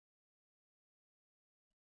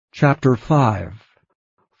Chapter 5.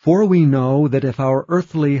 For we know that if our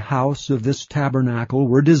earthly house of this tabernacle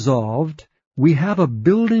were dissolved, we have a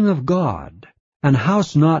building of God, an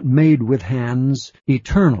house not made with hands,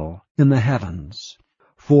 eternal in the heavens.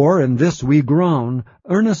 For in this we groan,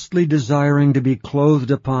 earnestly desiring to be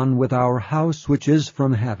clothed upon with our house which is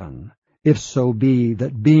from heaven, if so be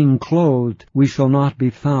that being clothed we shall not be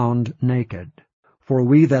found naked. For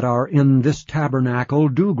we that are in this tabernacle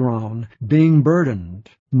do groan, being burdened,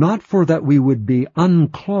 not for that we would be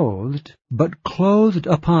unclothed, but clothed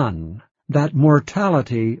upon, that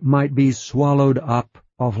mortality might be swallowed up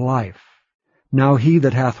of life. Now he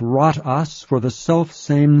that hath wrought us for the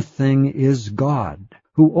selfsame thing is God,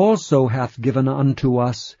 who also hath given unto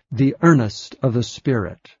us the earnest of the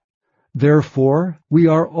Spirit. Therefore we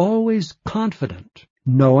are always confident,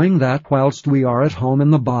 knowing that whilst we are at home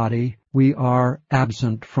in the body, we are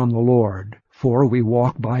absent from the Lord, for we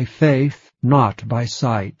walk by faith, not by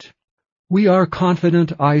sight. We are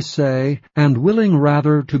confident, I say, and willing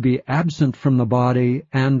rather to be absent from the body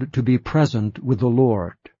and to be present with the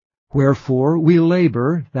Lord. Wherefore we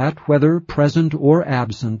labor that whether present or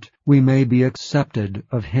absent we may be accepted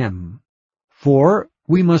of him. For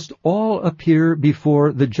we must all appear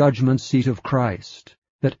before the judgment seat of Christ,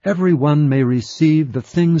 that every one may receive the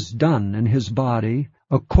things done in his body,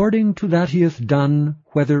 according to that he hath done,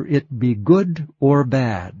 whether it be good or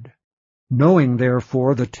bad. Knowing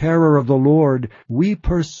therefore the terror of the Lord, we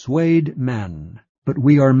persuade men, but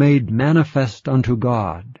we are made manifest unto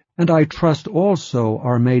God, and I trust also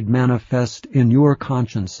are made manifest in your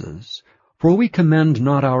consciences. For we commend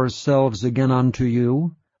not ourselves again unto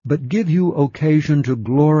you, but give you occasion to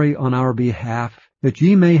glory on our behalf, that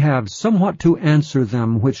ye may have somewhat to answer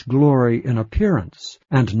them which glory in appearance,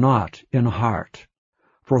 and not in heart.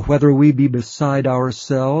 For whether we be beside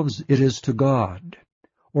ourselves, it is to God,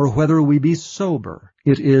 or whether we be sober,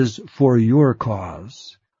 it is for your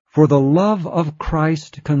cause. For the love of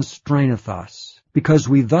Christ constraineth us, because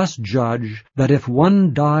we thus judge that if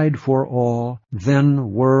one died for all,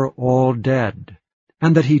 then were all dead,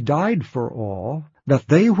 and that he died for all, that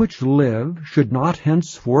they which live should not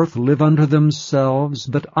henceforth live unto themselves,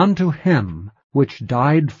 but unto him which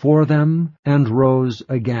died for them and rose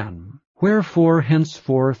again. Wherefore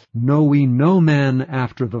henceforth know we no man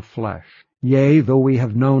after the flesh. Yea, though we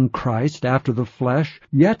have known Christ after the flesh,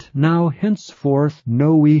 yet now henceforth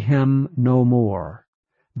know we him no more.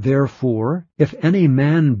 Therefore, if any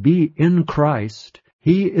man be in Christ,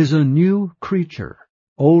 he is a new creature.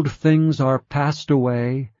 Old things are passed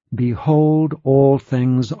away, behold, all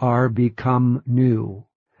things are become new.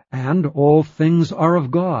 And all things are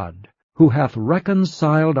of God, who hath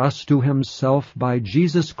reconciled us to himself by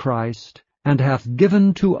Jesus Christ, and hath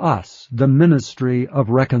given to us the ministry of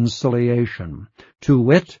reconciliation, to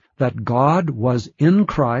wit, that God was in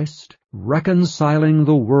Christ, reconciling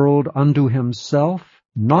the world unto himself,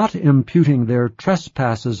 not imputing their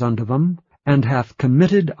trespasses unto them, and hath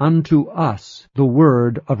committed unto us the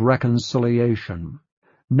word of reconciliation.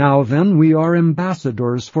 Now then we are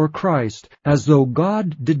ambassadors for Christ, as though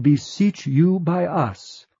God did beseech you by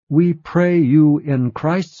us. We pray you in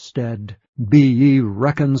Christ's stead, be ye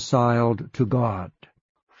reconciled to God.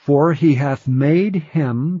 For he hath made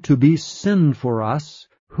him to be sin for us,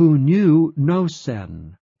 who knew no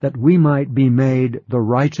sin, that we might be made the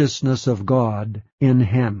righteousness of God in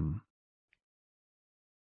him.